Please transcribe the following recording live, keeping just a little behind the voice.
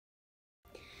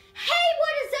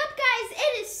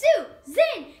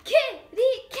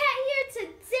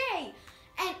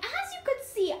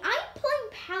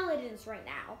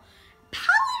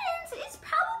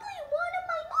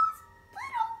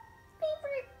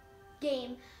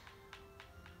game,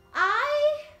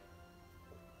 I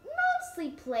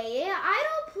mostly play it. I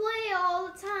don't play all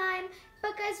the time,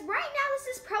 but guys, right now this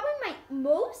is probably my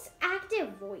most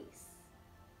active voice.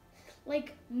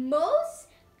 Like, most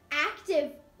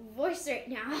active voice right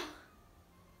now.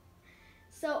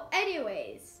 So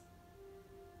anyways,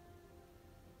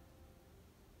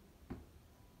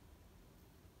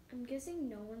 I'm guessing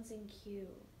no one's in queue.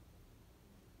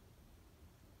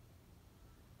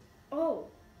 Oh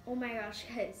my gosh,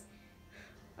 guys.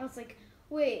 I was like,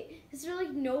 wait, is there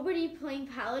like nobody playing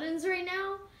Paladins right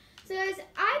now? So guys,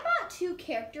 I bought 2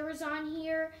 characters on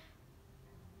here.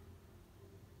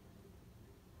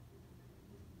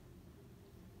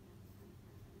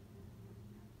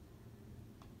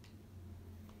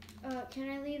 Can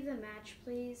I leave the match,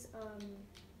 please?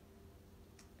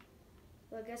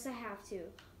 Well, I guess I have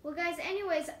to. Well, guys,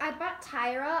 anyways, I bought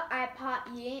Tyra, I bought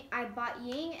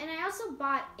Ying, and I also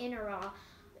bought Inara.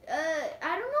 I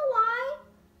don't know why.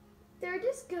 They're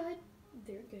just good.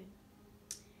 They're good.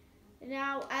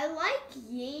 Now, I like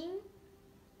Ying,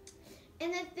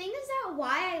 and the thing is that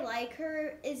why I like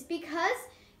her is because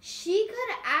she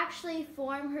could actually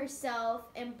form herself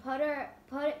and put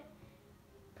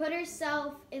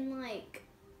herself in, like,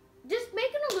 just make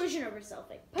an illusion of herself,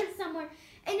 like put it somewhere.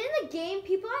 And in the game,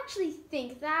 people actually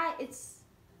think that it's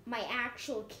my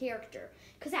actual character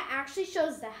because that actually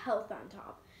shows the health on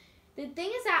top. The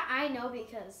thing is that I know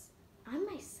because I'm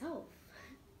myself.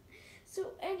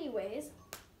 So anyways,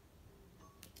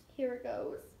 here it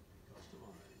goes.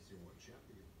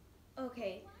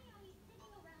 Okay.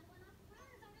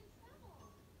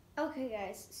 Okay,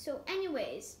 guys. So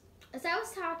anyways, as I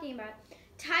was talking about,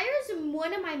 Tyra's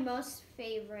one of my most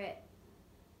favorite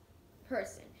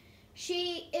person.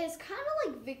 She is kind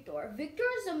of like Victor. Victor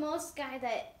is the most guy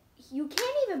that you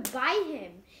can't even buy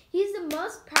him. He's the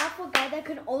most powerful guy that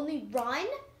can only run,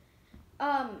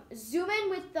 zoom in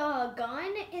with the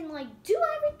gun, and like do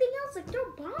everything else, like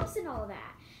throw bombs and all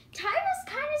that. Tyra's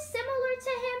kind of similar to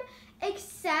him,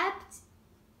 except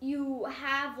you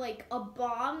have like a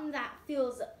bomb that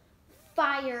feels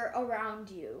fire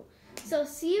around you. So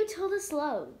see you till this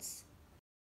loads.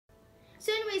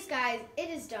 So anyways, guys, it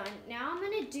is done. Now I'm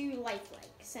gonna do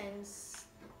lifelike since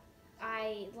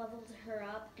I leveled her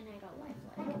up and I got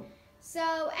lifelike.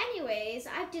 So anyways,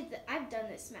 I've done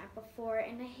this map before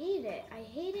and I hate it. I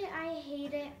hate it. I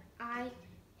hate it. I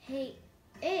hate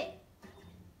it.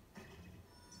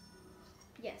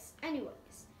 Yes.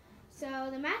 Anyways, so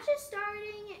the match is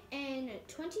starting in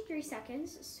 23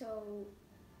 seconds. So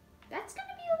that's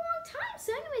gonna be a long time.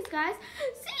 So anyways, guys,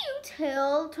 see you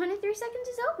till 23 seconds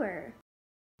is over.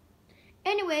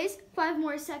 Anyways, 5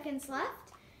 more seconds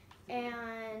left,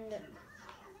 and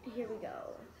here we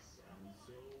go.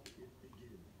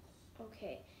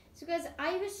 Okay, so guys, I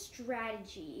have a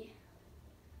strategy.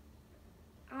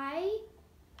 I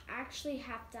actually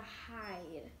have to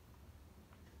hide,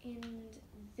 and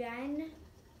then,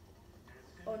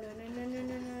 oh no,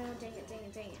 dang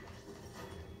it.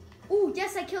 Oh,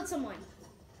 yes, I killed someone.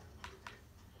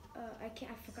 I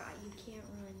forgot, you can't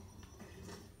run.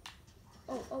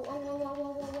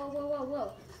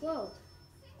 Whoa.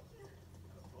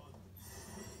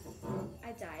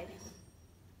 I died.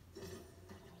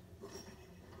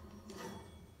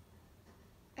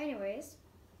 Anyways.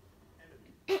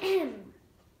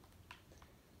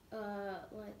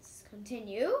 Let's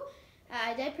continue.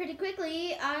 I died pretty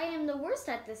quickly. I am the worst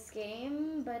at this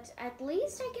game, but at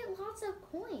least I get lots of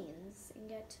coins and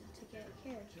get to get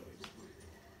characters.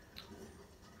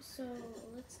 So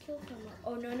let's kill someone.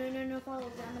 Oh no, follow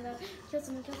down. Kill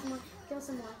someone.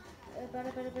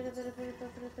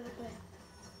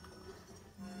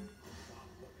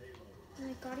 And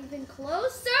I got even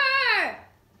closer! Are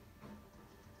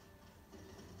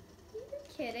you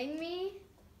kidding me?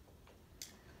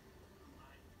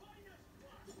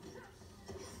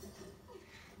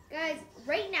 Guys,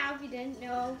 right now, if you didn't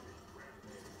know,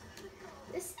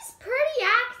 this is pretty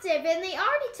active, and they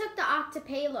already took the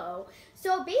Octapalo.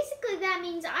 So basically that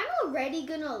means I'm already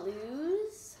gonna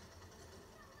lose.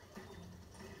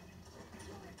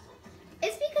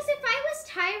 It's because if I was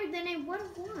tired, then I would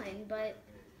have won, but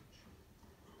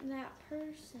that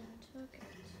person took it.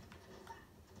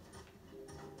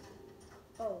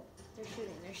 Oh,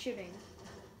 they're shooting.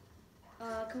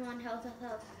 Come on, health.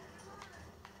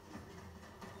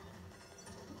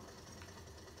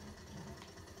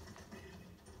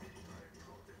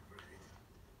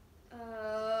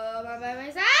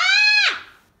 Ah!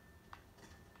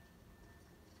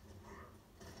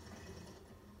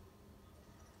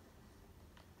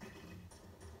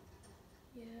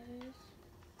 Yes.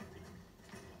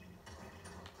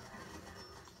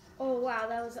 Oh wow,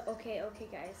 that was okay,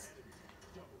 guys.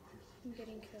 I'm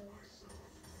getting killed.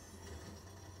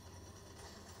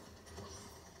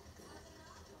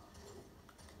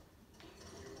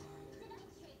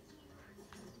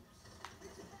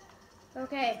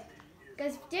 Okay,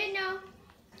 guys, didn't know.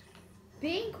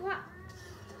 Being quiet.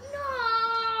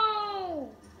 No!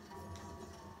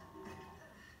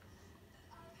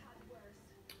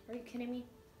 Are you kidding me?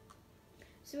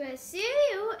 So I'll see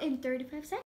you in 35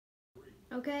 seconds.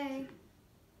 Okay.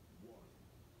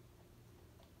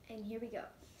 And here we go.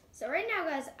 So right now,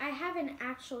 guys, I have an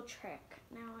actual trick.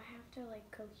 Now I have to like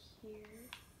go here.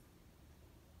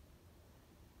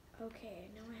 Okay,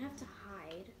 now I have to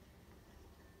hide.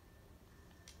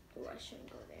 Oh, I shouldn't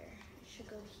go there. I should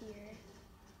go here.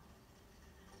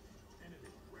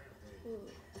 Ooh.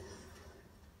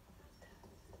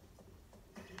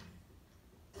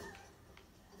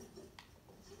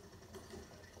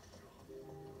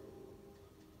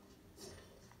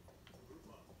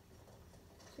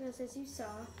 So as you saw.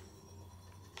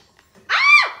 Ah!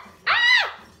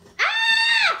 Ah!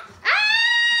 Ah!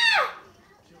 Ah!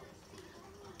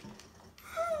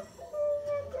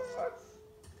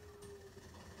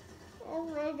 Oh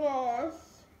my gosh.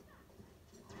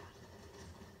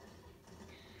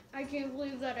 I can't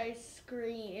believe that I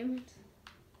screamed.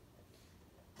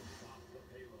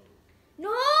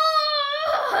 No!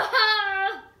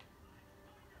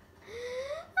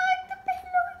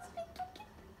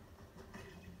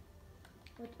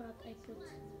 What about I put that?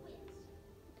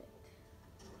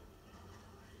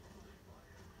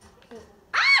 Oh.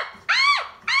 Ah! Ah!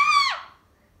 Ah!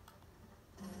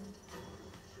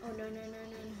 Oh no.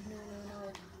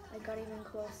 I got even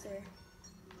closer.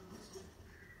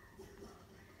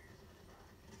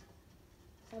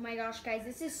 Oh my gosh, guys,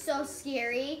 this is so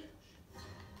scary.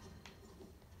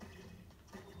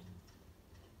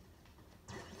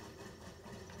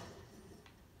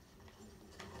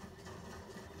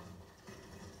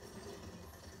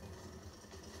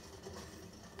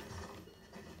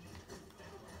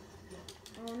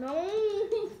 Oh no.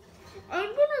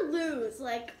 I'm gonna lose,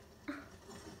 like.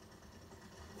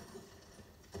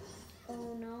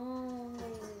 Oh no.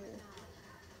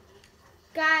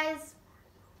 Guys,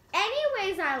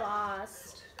 anyways, I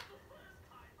lost.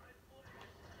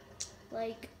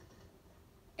 Like,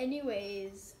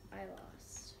 anyways, I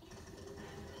lost.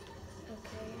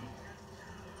 Okay.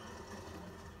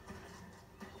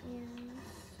 Yes.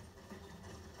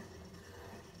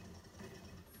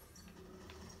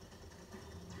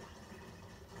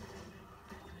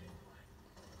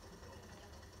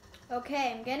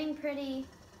 Okay, I'm getting pretty.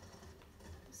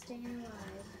 Staying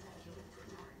alive.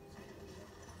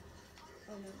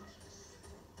 Oh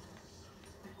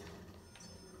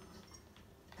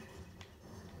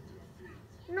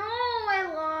no. No,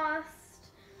 I lost.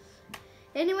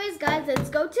 Anyways, guys, let's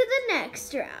go to the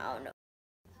next round.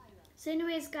 So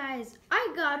anyways, guys,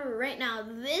 I got it right now.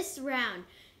 This round,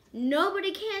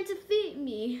 nobody can defeat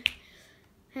me.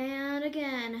 And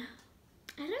again,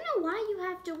 I don't know why you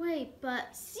have to wait,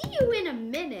 but see you in a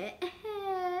minute.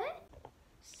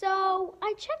 So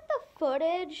I checked the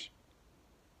footage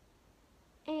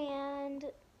and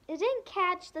it didn't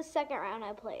catch the second round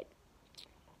I played.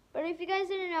 But if you guys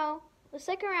didn't know, the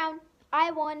second round,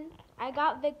 I won. I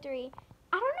got victory.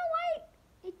 I don't know why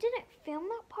it didn't film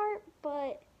that part,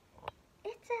 but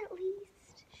it's at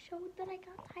least showed that I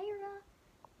got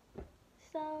Tyra.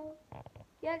 So,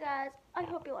 yeah guys, I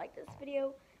hope you liked this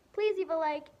video. Please leave a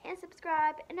like and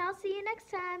subscribe, and I'll see you next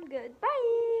time.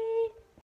 Goodbye.